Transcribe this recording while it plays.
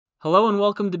Hello and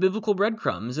welcome to Biblical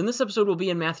Breadcrumbs. And this episode will be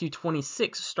in Matthew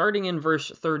 26, starting in verse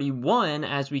 31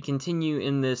 as we continue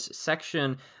in this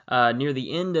section near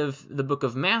the end of the book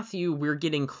of Matthew. We're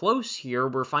getting close here.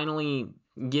 We're finally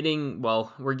getting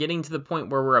to the point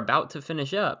where we're about to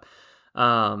finish up.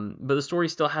 But the story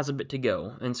still has a bit to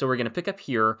go. And so we're going to pick up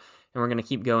here and we're going to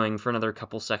keep going for another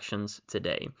couple sections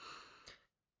today.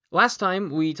 Last time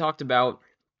we talked about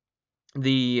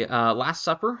the Last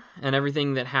Supper and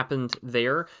everything that happened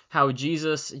there, how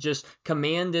Jesus just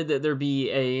commanded that there be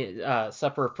a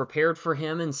supper prepared for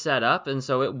him and set up, and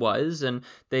so it was, and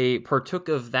they partook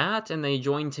of that, and they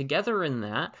joined together in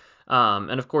that.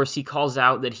 And of course, he calls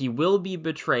out that he will be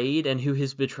betrayed and who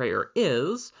his betrayer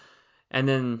is. And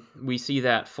then we see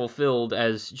that fulfilled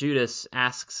as Judas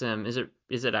asks him, is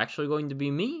it actually going to be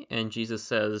me? And Jesus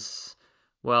says,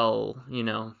 well,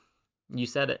 you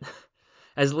said it.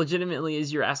 As legitimately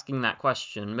as you're asking that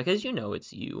question, because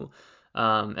it's you,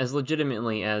 as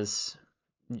legitimately as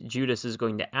Judas is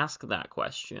going to ask that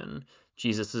question,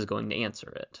 Jesus is going to answer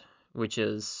it, which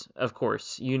is, of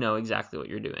course, you know exactly what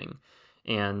you're doing,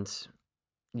 and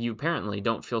you apparently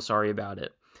don't feel sorry about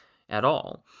it at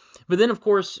all. But then, of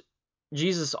course,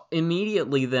 Jesus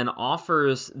immediately then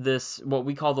offers this, what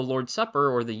we call the Lord's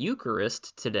Supper or the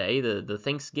Eucharist today, the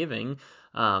Thanksgiving,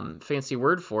 fancy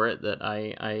word for it that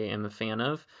I am a fan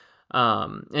of.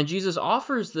 And Jesus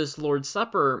offers this Lord's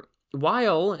Supper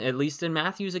while, at least in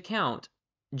Matthew's account,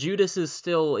 Judas is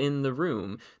still in the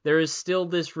room. There is still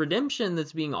this redemption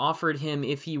that's being offered him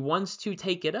if he wants to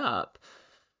take it up.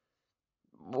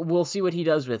 We'll see what he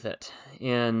does with it.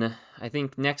 And I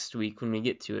think next week when we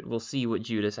get to it, we'll see what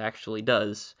Judas actually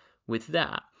does with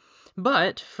that.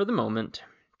 But for the moment,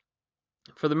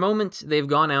 they've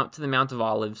gone out to the Mount of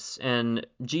Olives, and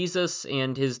Jesus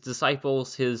and his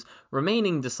disciples, his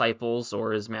remaining disciples,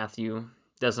 or as Matthew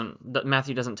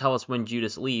doesn't tell us when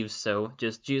Judas leaves, so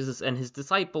just Jesus and his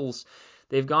disciples,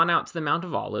 they've gone out to the Mount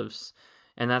of Olives,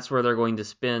 and that's where they're going to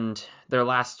spend their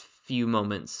last few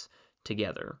moments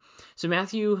together. So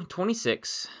Matthew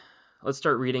 26, let's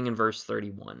start reading in verse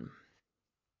 31.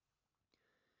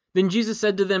 Then Jesus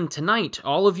said to them, "Tonight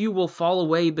all of you will fall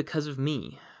away because of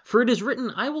me. For it is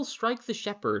written, I will strike the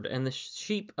shepherd, and the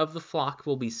sheep of the flock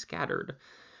will be scattered.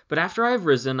 But after I have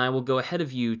risen, I will go ahead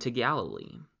of you to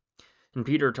Galilee." And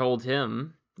Peter told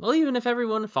him, "Well, even if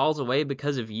everyone falls away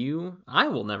because of you, I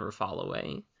will never fall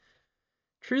away."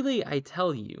 "Truly I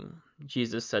tell you,"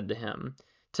 Jesus said to him,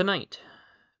 "tonight,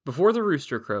 before the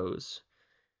rooster crows,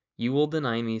 you will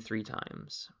deny me 3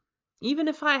 times. "Even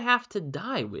if I have to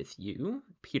die with you,"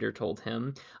 Peter told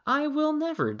him, "I will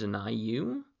never deny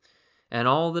you." And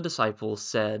all the disciples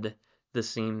said the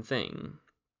same thing.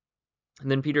 And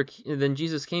then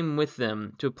Jesus came with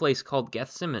them to a place called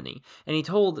Gethsemane, and he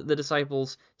told the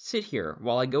disciples, "Sit here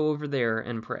while I go over there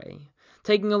and pray."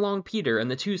 Taking along Peter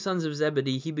and the 2 sons of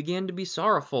Zebedee, he began to be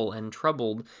sorrowful and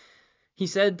troubled. He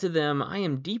said to them, "I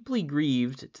am deeply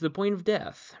grieved to the point of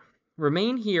death.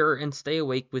 Remain here and stay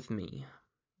awake with me."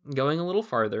 Going a little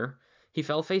farther, he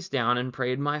fell face down and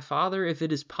prayed, "My Father, if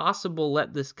it is possible,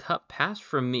 let this cup pass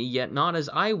from me, yet not as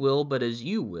I will, but as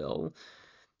you will."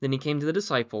 Then he came to the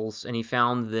disciples, and he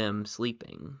found them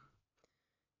sleeping.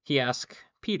 He asked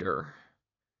Peter,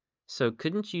 "So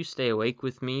couldn't you stay awake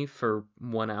with me for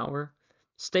 1 hour?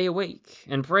 Stay awake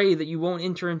and pray that you won't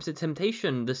enter into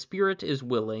temptation. The spirit is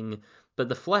willing, but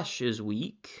the flesh is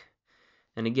weak."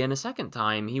 And again a second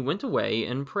time he went away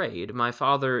and prayed, "My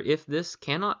Father, if this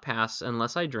cannot pass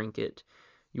unless I drink it,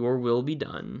 your will be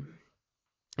done."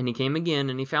 And he came again,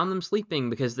 and he found them sleeping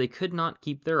because they could not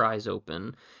keep their eyes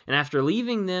open. And after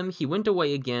leaving them, he went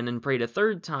away again and prayed a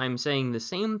 3rd time, saying the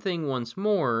same thing once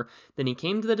more. Then he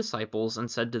came to the disciples and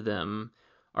said to them,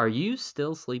 "Are you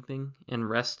still sleeping and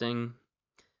resting?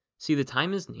 See, the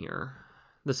time is near.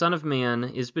 The Son of Man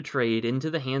is betrayed into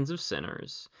the hands of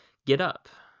sinners. Get up.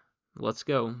 Let's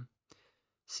go.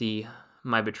 See,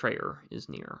 my betrayer is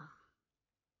near."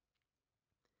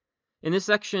 In this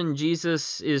section,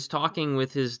 Jesus is talking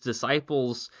with his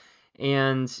disciples,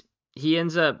 and he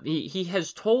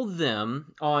has told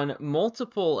them on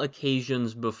multiple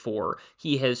occasions before,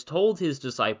 he has told his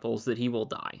disciples that he will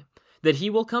die, that he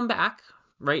will come back,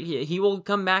 right? He will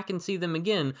come back and see them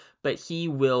again, but he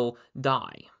will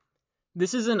die.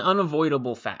 This is an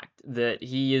unavoidable fact that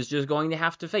he is just going to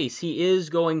have to face. He is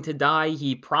going to die.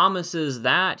 He promises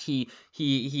that. He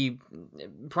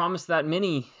promised that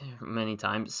many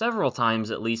times, several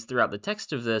times at least throughout the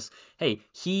text of this. Hey,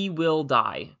 he will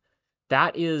die.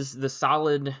 That is the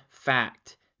solid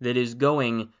fact that is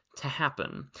going to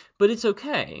happen. But it's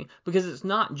okay, because it's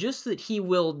not just that he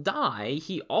will die.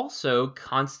 He also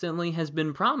constantly has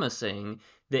been promising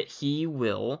that he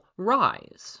will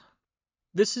rise.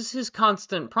 This is his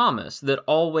constant promise that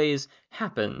always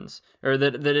happens, or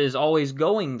that is always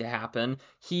going to happen.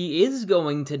 He is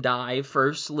going to die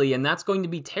firstly, and that's going to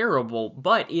be terrible,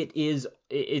 but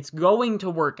it's going to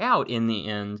work out in the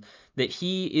end that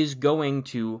he is going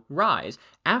to rise.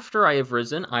 After I have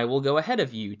risen, I will go ahead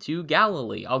of you to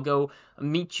Galilee. I'll go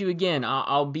meet you again.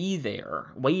 I'll be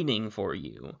there waiting for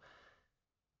you.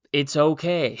 It's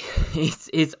okay.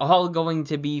 It's all going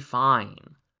to be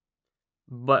fine.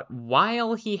 But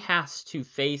while he has to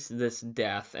face this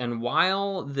death, and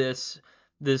while this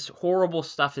horrible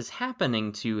stuff is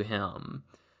happening to him,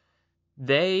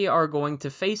 they are going to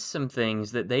face some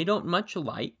things that they don't much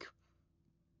like,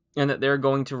 and that they're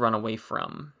going to run away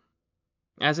from.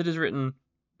 As it is written,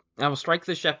 I will strike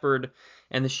the shepherd,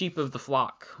 and the sheep of the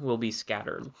flock will be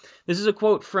scattered. This is a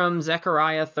quote from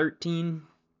Zechariah 13,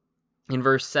 in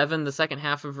verse 7, the second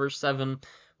half of verse 7,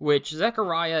 which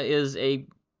Zechariah is a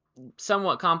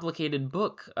somewhat complicated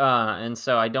book, and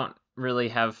so I don't really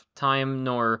have time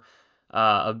nor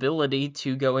ability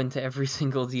to go into every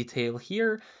single detail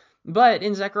here. But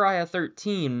in Zechariah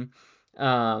 13,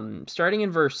 starting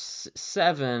in verse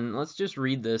 7, let's just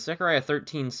read this. Zechariah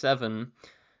 13:7.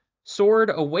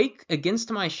 Sword, awake against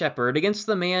my shepherd, against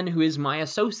the man who is my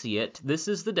associate. This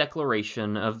is the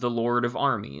declaration of the Lord of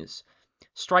armies.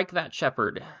 Strike that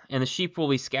shepherd, and the sheep will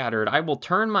be scattered. I will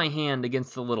turn my hand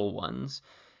against the little ones.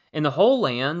 In the whole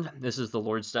land, this is the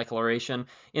Lord's declaration,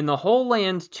 in the whole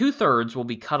land 2/3 will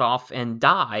be cut off and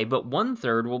die, but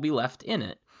 1/3 will be left in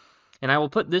it. And I will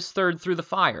put this third through the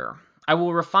fire. I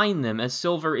will refine them as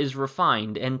silver is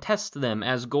refined, and test them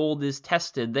as gold is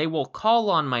tested. They will call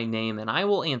on my name, and I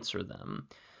will answer them.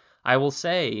 I will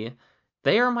say,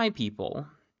 they are my people,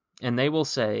 and they will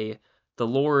say, the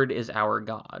Lord is our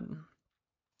God.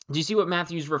 Do you see what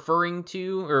Matthew's referring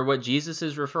to, or what Jesus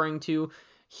is referring to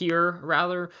here,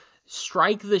 rather?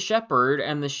 Strike the shepherd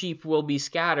and the sheep will be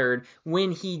scattered.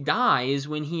 When he dies,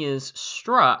 when he is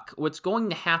struck, what's going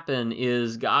to happen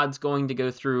is God's going to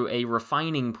go through a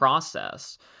refining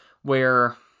process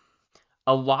where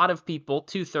a lot of people,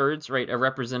 2/3, right, a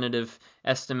representative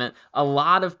estimate, a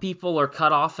lot of people are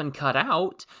cut off and cut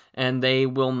out, and they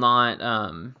will not,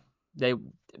 they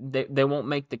won't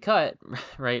make the cut,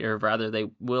 right, or rather they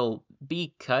will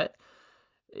be cut.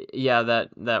 Yeah,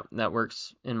 that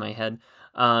works in my head.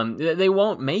 They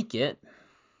won't make it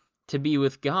to be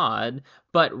with God,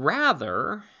 but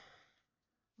rather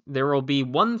there will be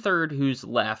 1/3 who's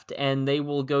left, and they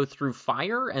will go through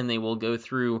fire, and they will go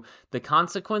through the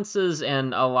consequences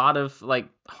and a lot of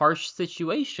harsh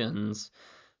situations,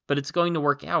 but it's going to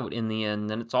work out in the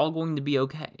end, and it's all going to be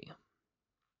okay.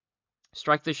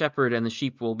 Strike the shepherd, and the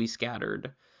sheep will be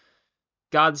scattered.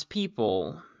 God's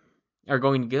people are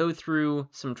going to go through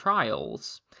some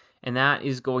trials, and that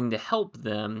is going to help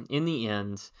them in the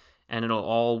end, and it'll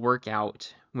all work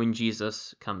out when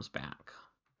Jesus comes back.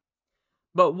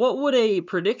 But what would a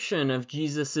prediction of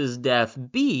Jesus' death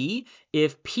be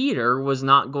if Peter was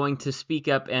not going to speak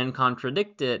up and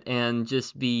contradict it and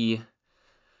just be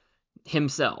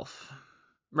himself?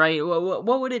 Right? What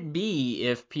would it be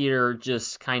if Peter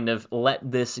just kind of let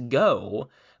this go?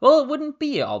 Well, it wouldn't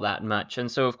be all that much.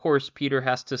 And so, of course, Peter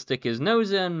has to stick his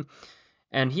nose in,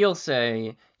 and he'll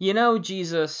say,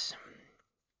 Jesus,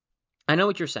 I know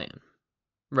what you're saying,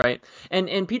 right?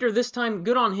 And Peter, this time,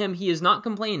 good on him, he is not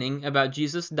complaining about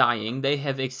Jesus dying. They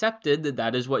have accepted that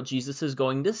that is what Jesus is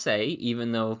going to say,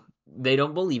 even though they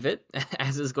don't believe it,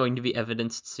 as is going to be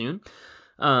evidenced soon.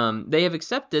 They have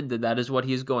accepted that that is what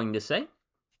he is going to say.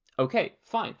 Okay,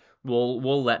 fine.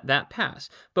 We'll let that pass.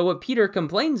 But what Peter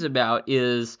complains about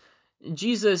is,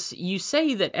 Jesus, you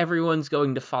say that everyone's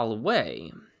going to fall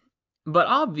away, but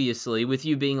obviously, with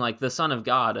you being like the Son of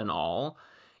God and all,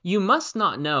 you must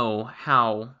not know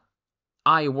how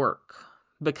I work,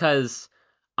 because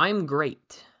I'm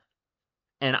great,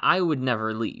 and I would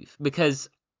never leave, because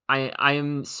I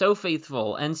am so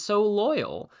faithful and so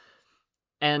loyal,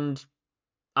 and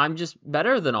I'm just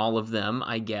better than all of them,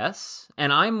 I guess,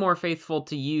 and I'm more faithful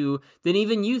to you than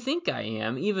even you think I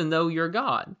am, even though you're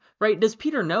God, right? Does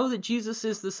Peter know that Jesus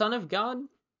is the Son of God?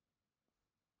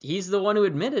 He's the one who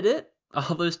admitted it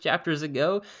all those chapters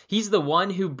ago. He's the one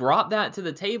who brought that to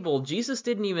the table. Jesus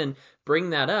didn't even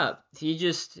bring that up. He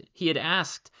had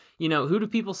asked, who do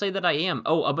people say that I am?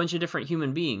 Oh, a bunch of different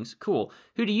human beings. Cool.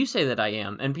 Who do you say that I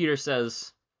am? And Peter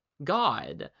says,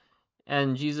 God.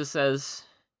 And Jesus says,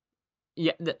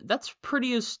 yeah, that's a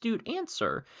pretty astute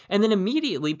answer. And then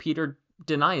immediately Peter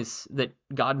denies that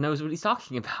God knows what he's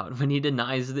talking about when he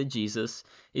denies that Jesus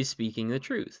is speaking the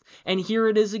truth. And here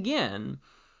it is again.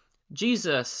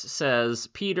 Jesus says,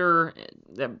 Peter,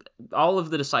 all of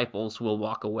the disciples will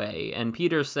walk away, and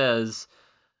Peter says,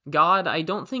 God, I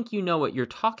don't think you know what you're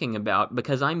talking about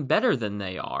because I'm better than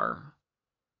they are,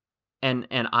 and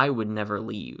I would never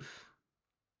leave.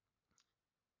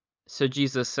 So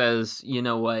Jesus says, you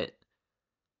know what?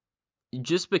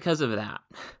 Just because of that,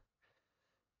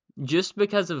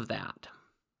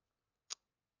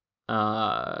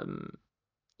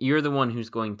 you're the one who's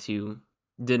going to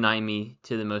deny me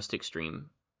to the most extreme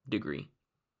degree.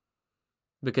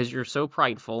 Because you're so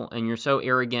prideful and you're so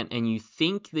arrogant and you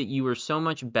think that you are so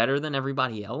much better than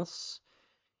everybody else,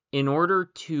 in order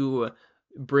to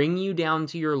bring you down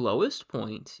to your lowest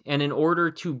point and in order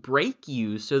to break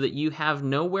you so that you have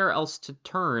nowhere else to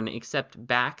turn except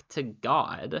back to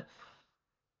God,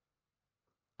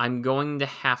 I'm going to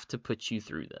have to put you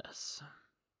through this.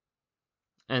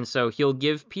 And so he'll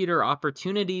give Peter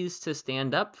opportunities to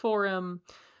stand up for him,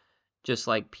 just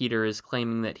like Peter is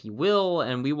claiming that he will,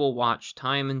 and we will watch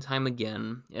time and time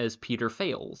again as Peter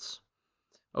fails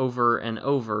over and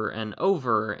over and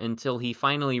over until he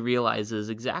finally realizes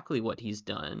exactly what he's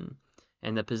done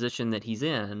and the position that he's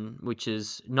in, which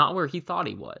is not where he thought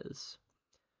he was.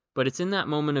 But it's in that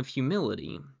moment of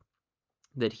humility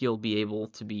that he'll be able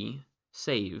to be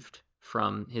saved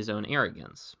from his own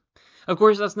arrogance. Of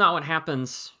course, that's not what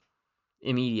happens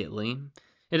immediately.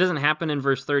 It doesn't happen in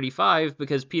verse 35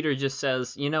 because Peter just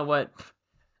says, you know what?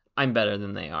 I'm better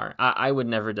than they are. I would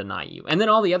never deny you. And then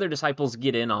all the other disciples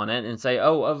get in on it and say,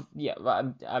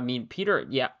 I mean, Peter,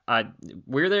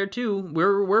 we're there too.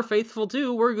 We're faithful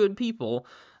too. We're good people.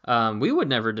 We would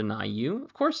never deny you.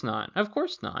 Of course not. Of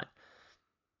course not.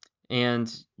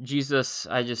 And Jesus,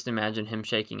 I just imagine him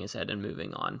shaking his head and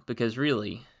moving on, because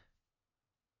really,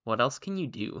 what else can you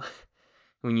do?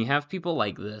 When you have people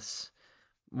like this,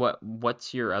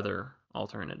 what's your other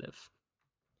alternative?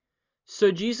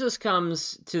 So Jesus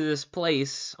comes to this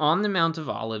place on the Mount of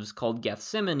Olives called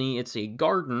Gethsemane. It's a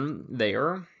garden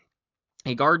there,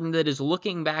 a garden that is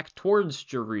looking back towards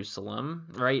Jerusalem,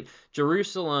 right?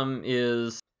 Jerusalem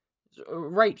is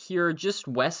right here just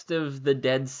west of the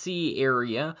Dead Sea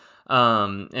area.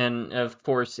 And of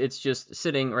course, it's just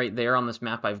sitting right there on this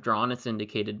map I've drawn. It's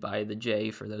indicated by the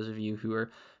J for those of you who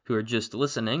are just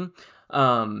listening.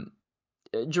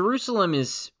 Jerusalem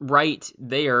is right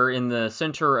there in the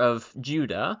center of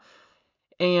Judah,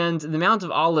 and the Mount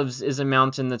of Olives is a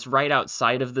mountain that's right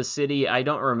outside of the city. I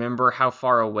don't remember how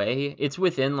far away. It's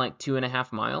within like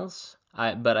 2.5 miles,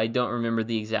 but I don't remember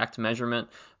the exact measurement.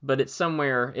 But it's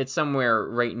somewhere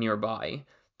right nearby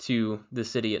to the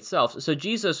city itself. So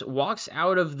Jesus walks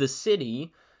out of the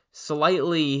city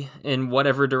slightly in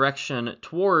whatever direction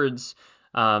towards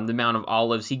the Mount of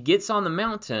Olives. He gets on the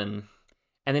mountain,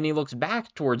 and then he looks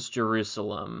back towards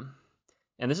Jerusalem.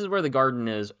 And this is where the garden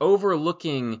is,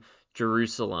 overlooking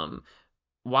Jerusalem.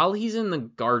 While he's in the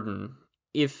garden,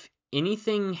 if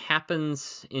anything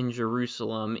happens in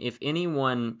Jerusalem, if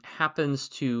anyone happens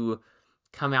to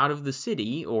come out of the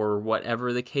city, or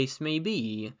whatever the case may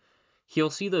be, he'll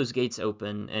see those gates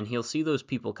open and he'll see those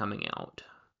people coming out.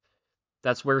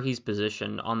 That's where he's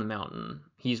positioned on the mountain.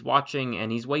 He's watching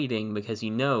and he's waiting because he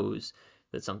knows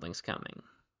that something's coming.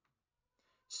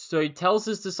 So he tells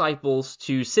his disciples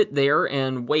to sit there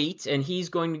and wait, and he's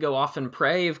going to go off and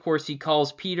pray. Of course, he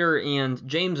calls Peter and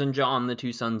James and John, the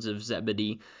two sons of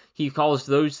Zebedee. He calls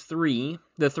those three,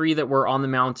 the three that were on the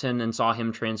mountain and saw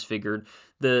him transfigured,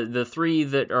 the three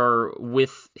that are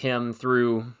with him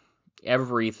through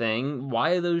everything.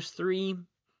 Why those three?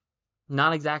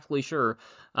 Not exactly sure.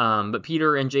 But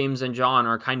Peter and James and John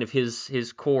are kind of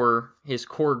his core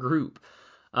group.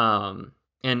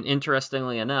 And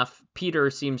interestingly enough,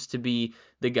 Peter seems to be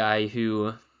the guy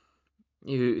who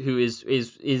is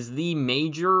the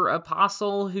major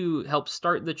apostle who helps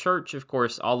start the church. Of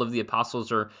course, all of the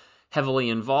apostles are heavily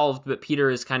involved, but Peter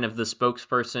is kind of the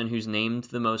spokesperson who's named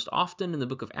the most often in the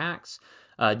book of Acts.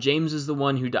 James is the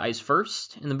one who dies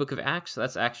first in the book of Acts.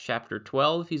 That's Acts chapter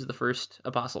 12. He's the first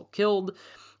apostle killed.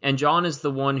 And John is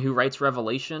the one who writes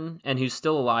Revelation and who's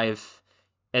still alive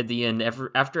at the end,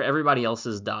 after everybody else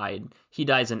has died. He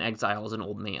dies in exile as an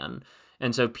old man.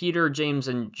 And so Peter, James,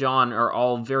 and John are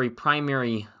all very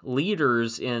primary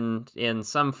leaders in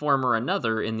some form or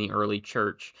another in the early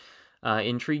church.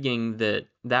 Intriguing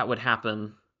that would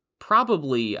happen,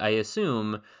 probably, I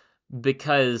assume,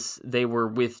 because they were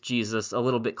with Jesus a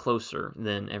little bit closer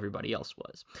than everybody else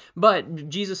was. But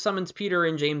Jesus summons Peter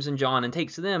and James and John and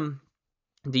takes them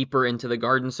deeper into the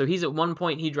garden. So he's at one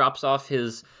point, he drops off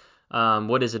his...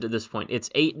 what is it at this point? It's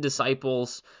 8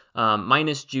 disciples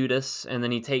minus Judas, and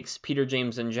then he takes Peter,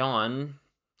 James, and John,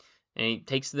 And he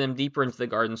takes them deeper into the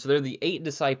garden. So they're the 8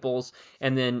 disciples,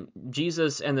 and then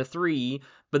Jesus and the 3,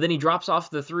 but then he drops off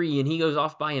the 3 and he goes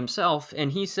off by himself,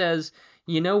 and he says,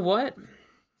 you know what?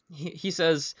 He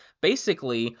says,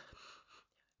 basically,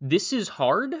 this is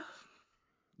hard.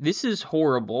 This is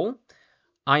horrible.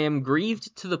 I am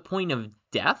grieved to the point of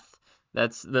death.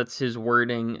 That's his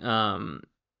wording.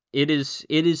 It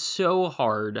is so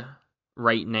hard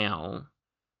right now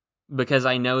because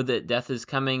I know that death is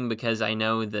coming, because I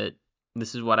know that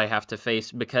this is what I have to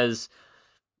face, because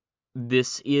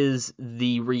this is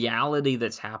the reality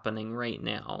that's happening right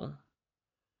now.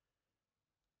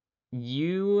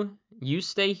 You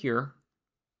stay here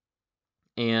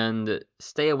and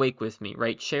stay awake with me,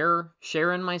 right? Share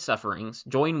in my sufferings.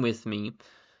 Join with me.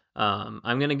 I'm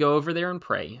going to go over there and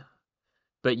pray,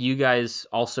 but you guys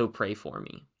also pray for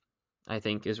me, I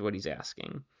think is what he's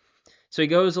asking. So he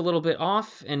goes a little bit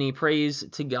off and he prays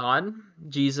to God.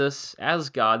 Jesus, as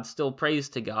God, still prays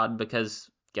to God because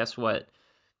guess what?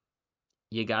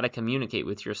 You got to communicate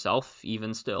with yourself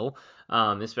even still,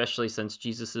 especially since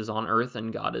Jesus is on earth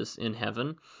and God is in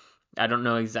heaven. I don't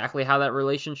know exactly how that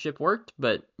relationship worked,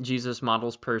 but Jesus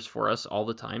models prayers for us all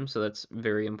the time, so that's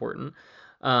very important.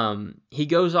 He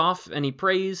goes off and he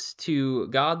prays to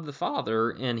God the Father,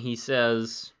 and he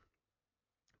says,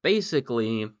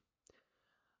 basically,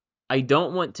 I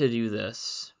don't want to do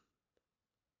this,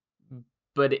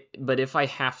 but if I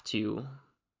have to,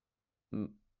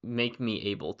 make me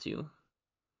able to,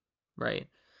 right?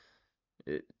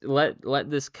 Let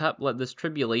this cup, let this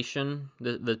tribulation,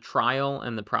 the trial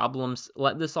and the problems,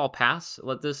 let this all pass.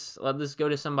 Let this go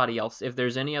to somebody else. If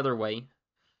there's any other way,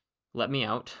 let me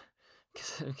out,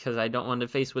 because I don't want to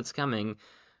face what's coming.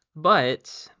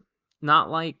 But not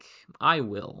like I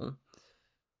will,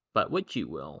 but what you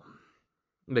will.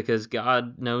 Because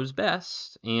God knows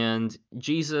best, and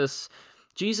Jesus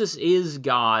is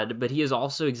God, but he is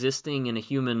also existing in a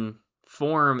human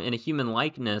form, in a human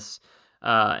likeness,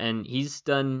 and he's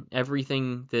done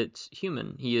everything that's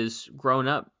human. He is grown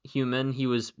up human, he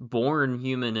was born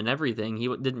human and everything. He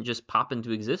didn't just pop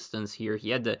into existence here. He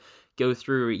had to go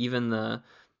through even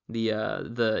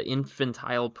the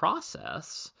infantile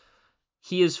process.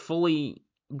 He is fully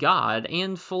God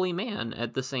and fully man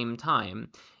at the same time.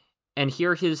 And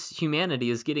here his humanity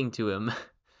is getting to him.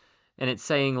 And it's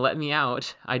saying, let me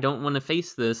out. I don't want to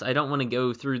face this. I don't want to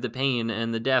go through the pain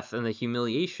and the death and the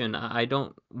humiliation. I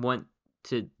don't want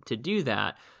to do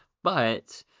that.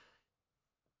 But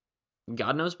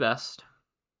God knows best.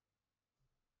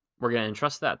 We're going to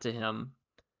entrust that to him.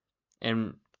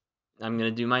 And I'm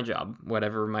going to do my job,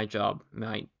 whatever my job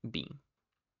might be.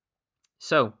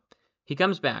 So he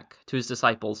comes back to his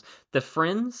disciples, the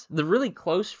friends, the really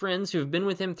close friends who have been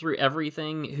with him through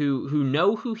everything, who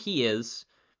know who he is,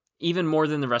 even more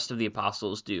than the rest of the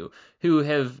apostles do, who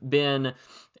have been,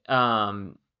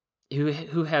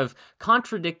 who have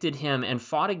contradicted him and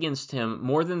fought against him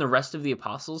more than the rest of the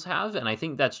apostles have, and I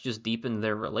think that's just deepened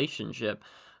their relationship.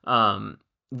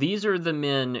 These are the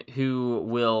men who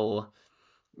will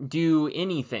do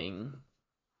anything,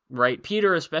 right?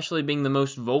 Peter especially being the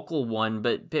most vocal one,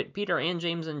 but Peter and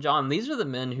James and John, these are the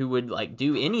men who would like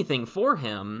do anything for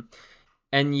him,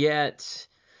 and yet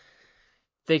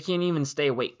they can't even stay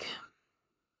awake.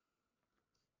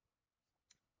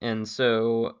 And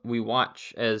so we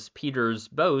watch as Peter's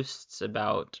boasts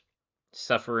about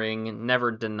suffering,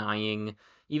 never denying,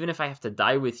 even if I have to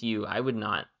die with you, I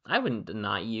wouldn't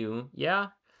deny you. Yeah?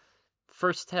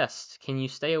 First test, can you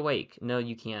stay awake? No,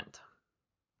 you can't.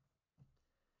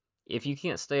 If you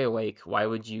can't stay awake, why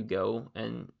would you go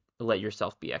and let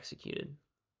yourself be executed?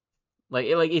 Like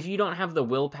if you don't have the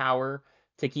willpower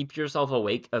to keep yourself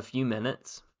awake a few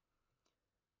minutes,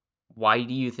 why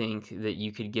do you think that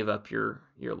you could give up your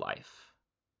life?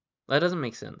 That doesn't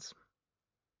make sense.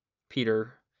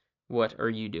 Peter, what are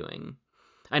you doing?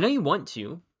 I know you want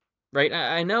to, right?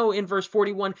 I know in verse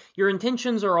 41, your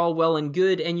intentions are all well and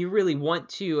good, and you really want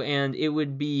to, and it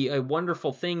would be a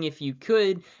wonderful thing if you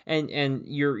could, and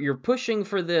you're pushing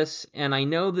for this, and I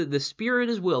know that the Spirit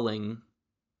is willing,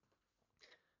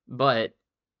 but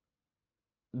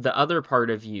the other part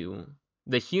of you,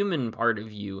 the human part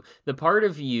of you, the part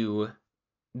of you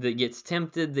that gets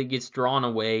tempted, that gets drawn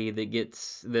away,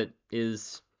 that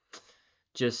is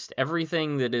just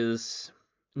everything that is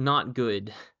not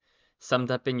good summed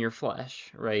up in your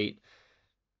flesh, right?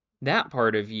 That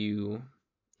part of you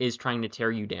is trying to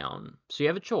tear you down. So you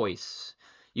have a choice.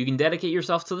 You can dedicate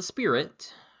yourself to the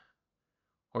Spirit,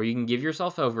 or you can give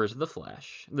yourself over to the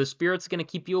flesh. The Spirit's going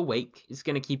to keep you awake. It's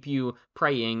going to keep you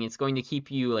praying. It's going to keep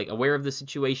you like aware of the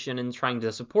situation and trying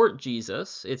to support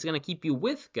Jesus. It's going to keep you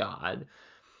with God.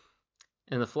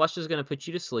 And the flesh is going to put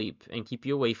you to sleep and keep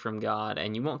you away from God,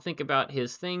 and you won't think about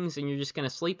his things, and you're just going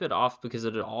to sleep it off because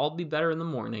it'll all be better in the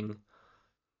morning.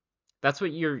 That's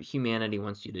what your humanity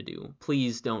wants you to do.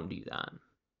 Please don't do that.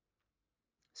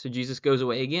 So Jesus goes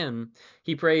away again.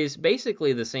 He prays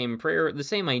basically the same prayer, the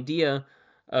same idea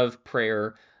of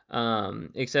prayer,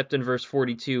 except in verse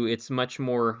 42, it's much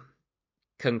more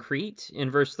concrete.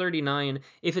 In verse 39,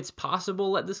 if it's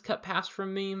possible, let this cup pass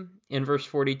from me. In verse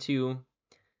 42,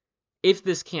 if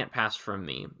this can't pass from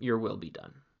me, your will be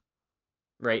done.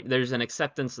 Right? There's an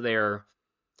acceptance there.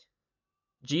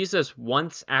 Jesus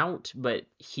wants out, but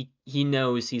he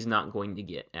knows he's not going to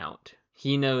get out.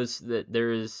 He knows that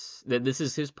this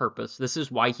is his purpose. This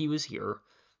is why he was here.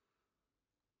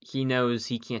 He knows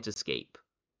he can't escape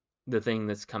the thing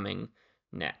that's coming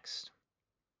next.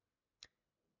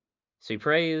 So he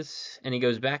prays, and he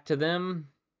goes back to them,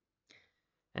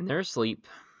 and they're asleep.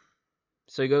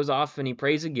 So he goes off and he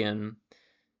prays again.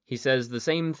 He says the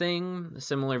same thing, a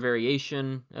similar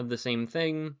variation of the same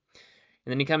thing.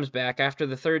 And then he comes back after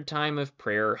the third time of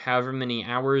prayer. However many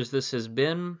hours this has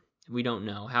been, we don't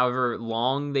know. However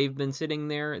long they've been sitting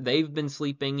there, they've been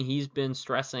sleeping, he's been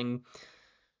stressing.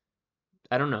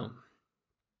 I don't know.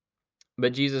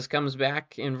 But Jesus comes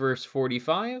back in verse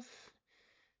 45,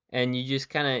 and you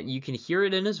can hear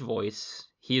it in his voice.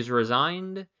 He's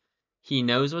resigned. He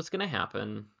knows what's going to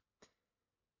happen,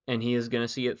 and he is going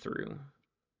to see it through.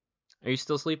 Are you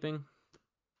still sleeping?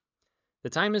 The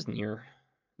time is near.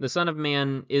 The Son of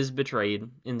Man is betrayed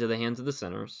into the hands of the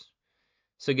sinners.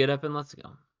 So get up and let's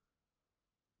go.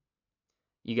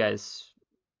 You guys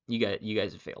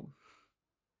have failed.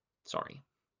 Sorry.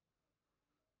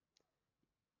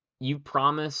 You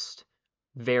promised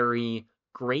very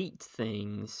great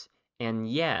things,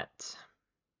 and yet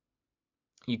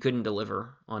you couldn't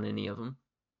deliver on any of them.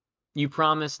 You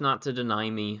promised not to deny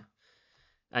me,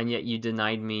 and yet you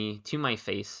denied me to my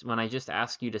face when I just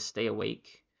asked you to stay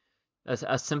awake.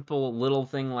 A simple little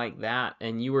thing like that,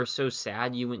 and you were so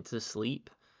sad you went to sleep.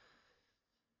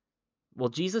 Well,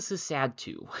 Jesus is sad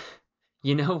too.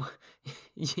 You know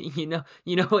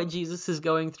what Jesus is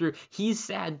going through? He's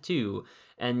sad too.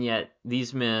 And yet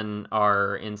these men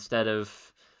are, instead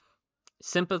of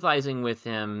sympathizing with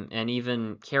him and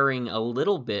even caring a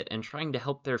little bit and trying to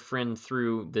help their friend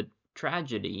through the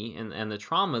tragedy and the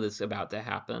trauma that's about to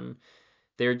happen,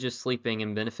 they're just sleeping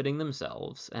and benefiting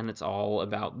themselves. And it's all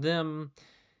about them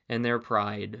and their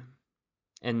pride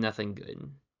and nothing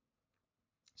good.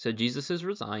 So Jesus is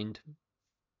resigned.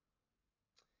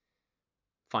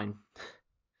 Fine.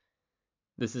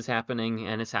 This is happening,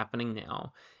 and it's happening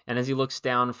now. And as he looks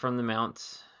down from the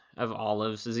Mount of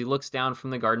Olives, as he looks down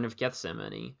from the Garden of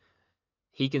Gethsemane,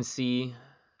 he can see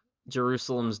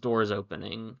Jerusalem's doors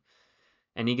opening,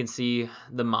 and he can see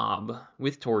the mob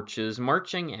with torches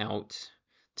marching out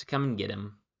to come and get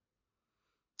him.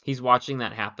 He's watching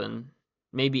that happen,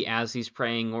 maybe as he's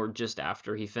praying or just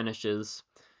after he finishes.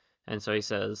 And so he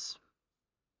says,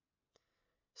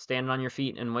 stand on your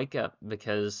feet and wake up,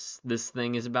 because this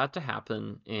thing is about to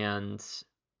happen, and,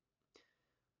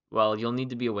 well, you'll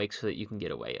need to be awake so that you can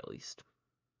get away at least.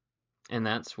 And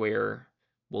that's where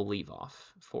we'll leave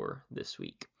off for this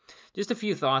week. Just a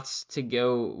few thoughts to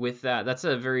go with that. That's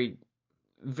a very,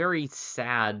 very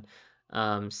sad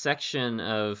section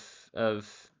of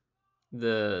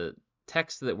the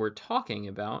text that we're talking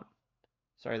about.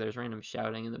 Sorry, there's random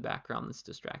shouting in the background that's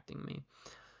distracting me.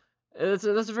 That's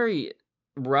a very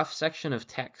rough section of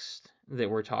text that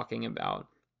we're talking about.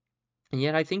 And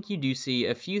yet I think you do see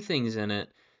a few things in it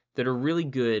that are really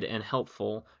good and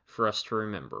helpful for us to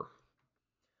remember.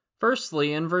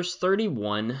 Firstly, in verse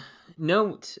 31,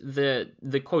 note that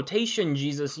the quotation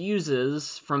Jesus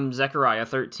uses from Zechariah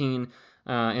 13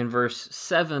 in verse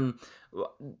 7,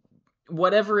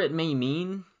 whatever it may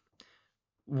mean,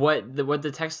 what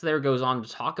the text there goes on to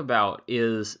talk about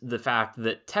is the fact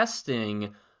that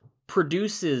testing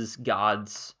produces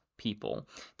God's people.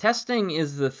 Testing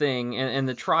is the thing, and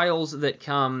the trials that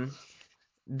come,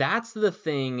 that's the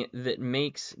thing that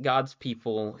makes God's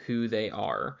people who they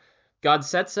are. God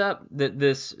sets up that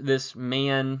this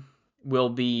man will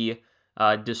be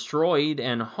destroyed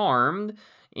and harmed,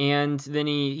 and then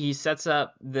he sets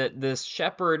up that this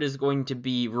shepherd is going to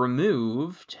be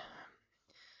removed,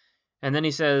 and then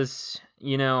he says,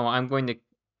 I'm going to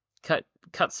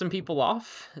cut some people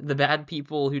off, the bad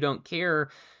people who don't care,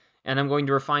 and I'm going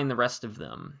to refine the rest of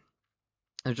them.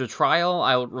 There's a trial,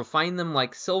 I'll refine them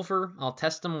like silver, I'll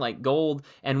test them like gold,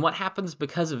 and what happens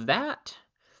because of that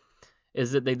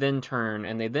is that they then turn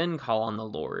and they then call on the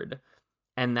Lord,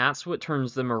 and that's what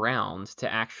turns them around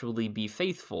to actually be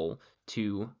faithful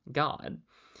to God.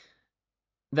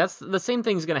 That's the same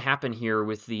thing's going to happen here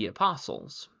with the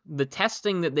apostles. The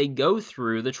testing that they go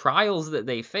through, the trials that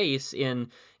they face in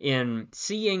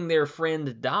seeing their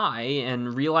friend die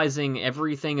and realizing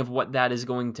everything of what that is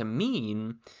going to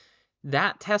mean,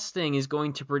 that testing is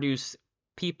going to produce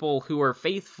people who are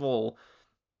faithful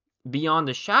beyond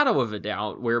a shadow of a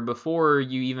doubt, where before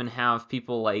you even have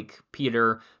people like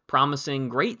Peter promising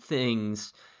great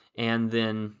things and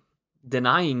then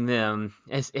denying them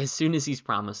as soon as he's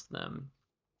promised them.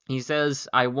 He says,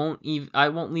 I won't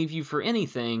leave you for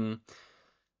anything,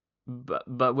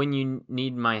 but when you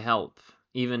need my help,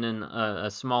 even in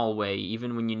a small way,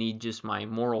 even when you need just my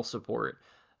moral support,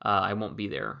 I won't be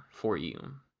there for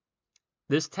you.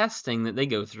 This testing that they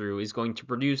go through is going to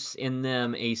produce in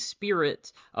them a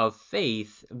spirit of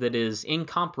faith that is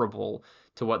incomparable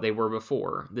to what they were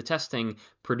before. The testing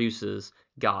produces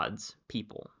God's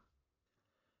people.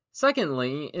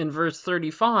 Secondly, in verse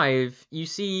 35, you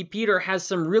see Peter has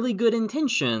some really good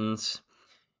intentions,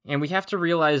 and we have to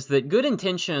realize that good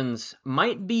intentions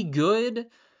might be good,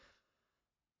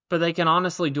 but they can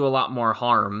honestly do a lot more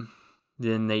harm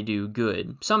than they do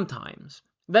good sometimes.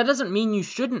 That doesn't mean you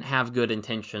shouldn't have good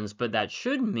intentions, but that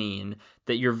should mean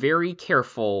that you're very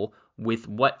careful with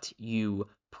what you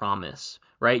promise,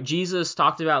 right? Jesus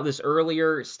talked about this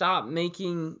earlier. Stop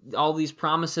making all these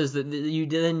promises that you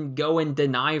then go and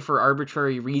deny for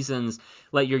arbitrary reasons.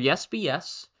 Let your yes be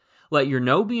yes. Let your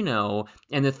no be no.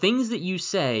 And the things that you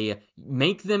say,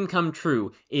 make them come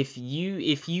true. If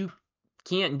you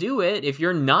can't do it, if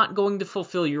you're not going to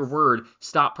fulfill your word,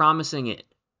 stop promising it.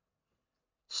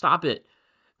 Stop it.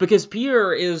 Because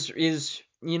Peter is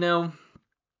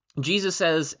Jesus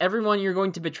says, everyone, you're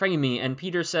going to betray me. And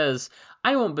Peter says,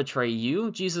 I won't betray you.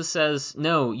 Jesus says,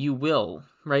 no, you will,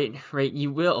 right?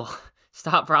 You will.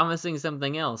 Stop promising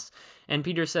something else. And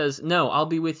Peter says, no, I'll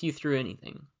be with you through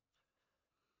anything.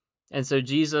 And so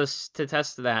Jesus, to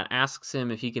test that, asks him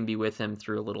if he can be with him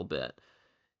through a little bit.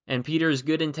 And Peter's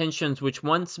good intentions, which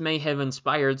once may have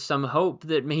inspired some hope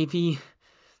that maybe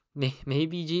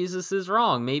Jesus is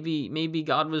wrong. Maybe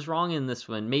God was wrong in this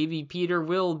one. Maybe Peter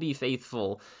will be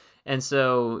faithful. And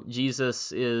so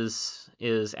Jesus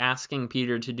is asking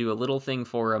Peter to do a little thing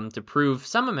for him to prove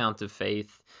some amount of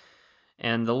faith.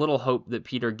 And the little hope that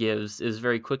Peter gives is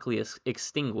very quickly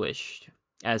extinguished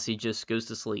as he just goes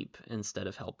to sleep instead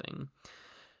of helping.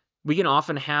 We can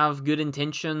often have good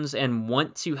intentions and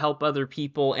want to help other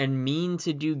people and mean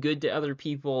to do good to other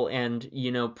people and,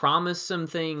 promise some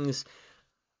things.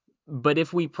 But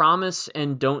if we promise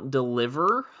and don't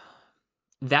deliver,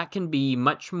 that can be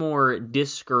much more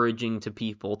discouraging to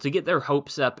people, to get their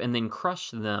hopes up and then crush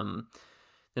them,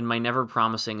 than by never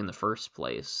promising in the first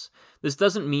place. This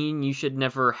doesn't mean you should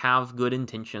never have good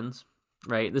intentions,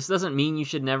 right? This doesn't mean you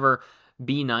should never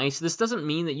be nice. This doesn't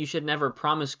mean that you should never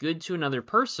promise good to another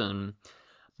person.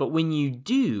 But when you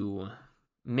do,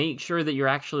 make sure that you're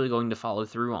actually going to follow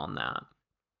through on that.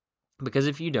 Because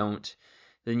if you don't,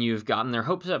 then you've gotten their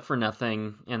hopes up for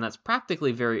nothing, and that's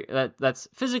practically that's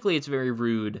physically it's very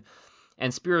rude,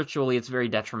 and spiritually it's very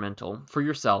detrimental for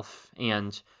yourself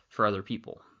and for other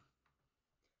people.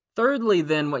 Thirdly,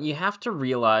 then, what you have to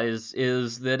realize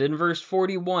is that in verse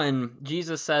 41,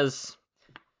 Jesus says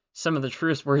some of the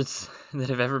truest words that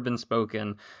have ever been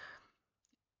spoken.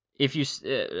 If you,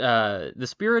 the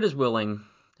spirit is willing,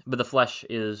 but the flesh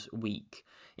is weak.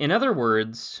 In other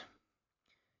words,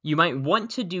 you might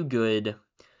want to do good,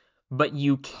 but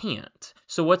you can't.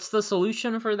 So what's the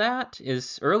solution for that?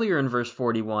 Is earlier in verse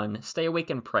 41, stay awake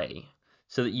and pray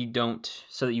so that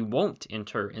you won't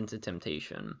enter into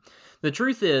temptation. The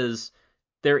truth is,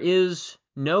 there is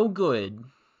no good.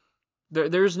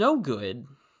 There's no good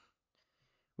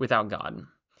without God.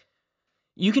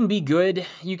 You can be good,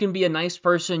 you can be a nice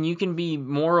person, you can be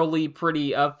morally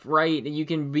pretty upright, you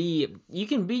can be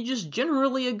just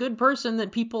generally a good person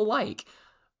that people like.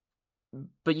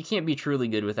 But you can't be truly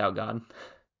good without God,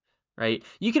 right?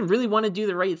 You can really want to do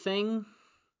the right thing,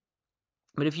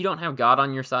 but if you don't have God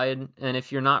on your side, and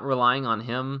if you're not relying on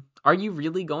Him, are you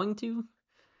really going to?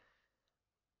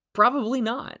 Probably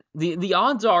not. The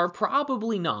odds are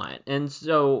probably not. And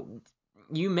so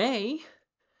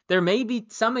there may be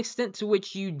some extent to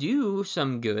which you do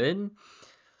some good,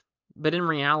 but in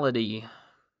reality,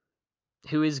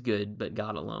 who is good but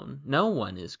God alone? No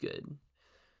one is good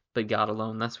but God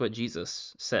alone. That's what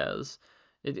Jesus says.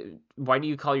 Why do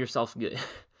you call yourself good?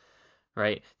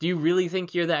 Right? Do you really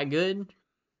think you're that good?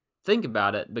 Think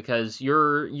about it, because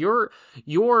your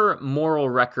moral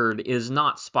record is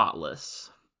not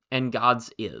spotless, and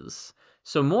God's is.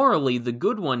 So morally, the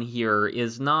good one here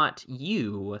is not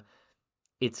you,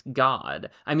 it's God.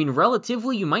 I mean,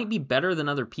 relatively, you might be better than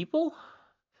other people,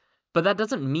 But that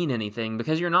doesn't mean anything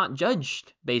because you're not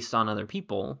judged based on other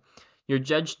people. You're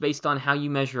judged based on how you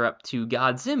measure up to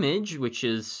God's image, which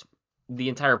is the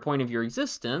entire point of your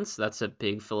existence. That's a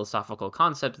big philosophical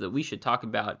concept that we should talk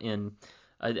about in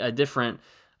a different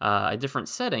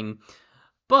setting.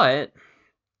 But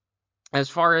as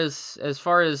far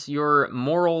as your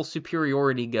moral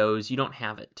superiority goes, you don't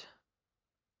have it.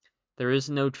 There is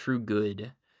no true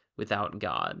good without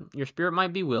God. Your spirit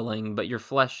might be willing, but your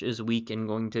flesh is weak and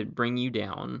going to bring you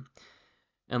down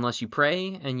unless you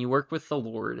pray and you work with the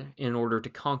Lord in order to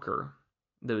conquer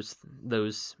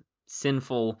those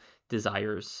sinful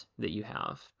desires that you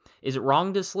have. Is it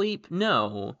wrong to sleep?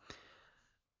 No.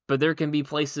 But there can be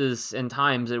places and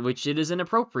times at which it is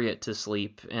inappropriate to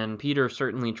sleep, and Peter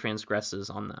certainly transgresses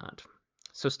on that.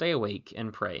 So stay awake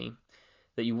and pray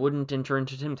that you wouldn't enter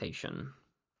into temptation.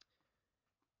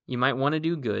 You might want to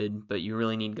do good, but you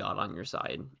really need God on your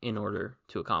side in order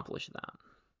to accomplish that.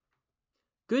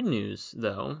 Good news,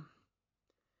 though,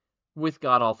 with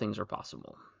God all things are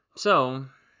possible. So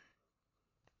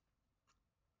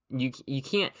you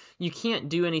can't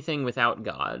do anything without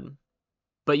God,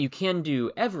 but you can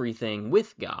do everything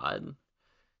with God.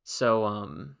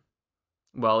 So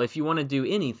well, if you want to do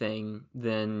anything,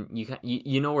 then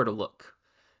you know where to look.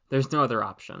 There's no other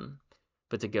option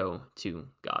but to go to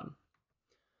God.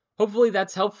 Hopefully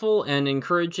that's helpful and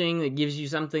encouraging. It gives you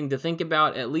something to think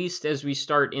about, at least as we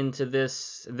start into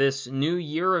this new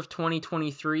year of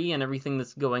 2023 and everything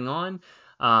that's going on.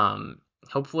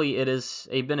 Hopefully it is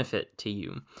a benefit to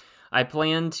you. I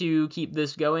plan to keep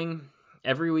this going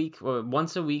every week,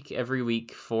 once a week, every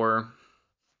week for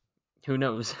who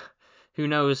knows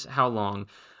how long.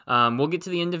 We'll get to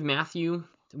the end of Matthew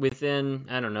within,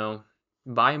 I don't know,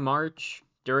 by March.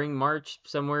 During March,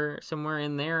 somewhere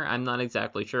in there. I'm not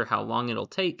exactly sure how long it'll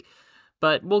take,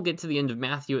 but we'll get to the end of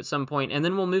Matthew at some point, and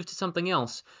then we'll move to something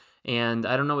else. And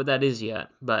I don't know what that is yet,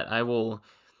 but I will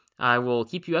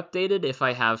keep you updated if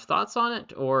I have thoughts on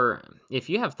it, or if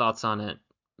you have thoughts on it,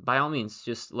 by all means,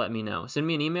 just let me know. Send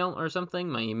me an email or something.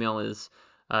 My email is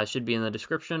should be in the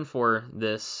description for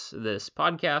this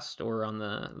podcast or on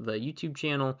the YouTube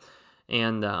channel.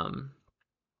 And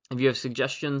if you have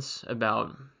suggestions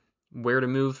about where to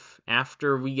move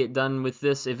after we get done with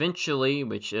this eventually,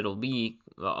 which it'll be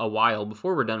a while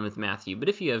before we're done with Matthew, but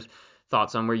if you have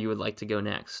thoughts on where you would like to go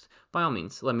next, by all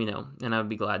means, let me know, and I would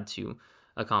be glad to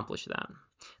accomplish that.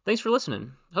 Thanks for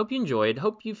listening. Hope you enjoyed.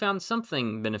 Hope you found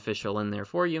something beneficial in there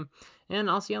for you, and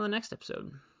I'll see you on the next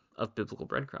episode of Biblical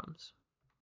Breadcrumbs.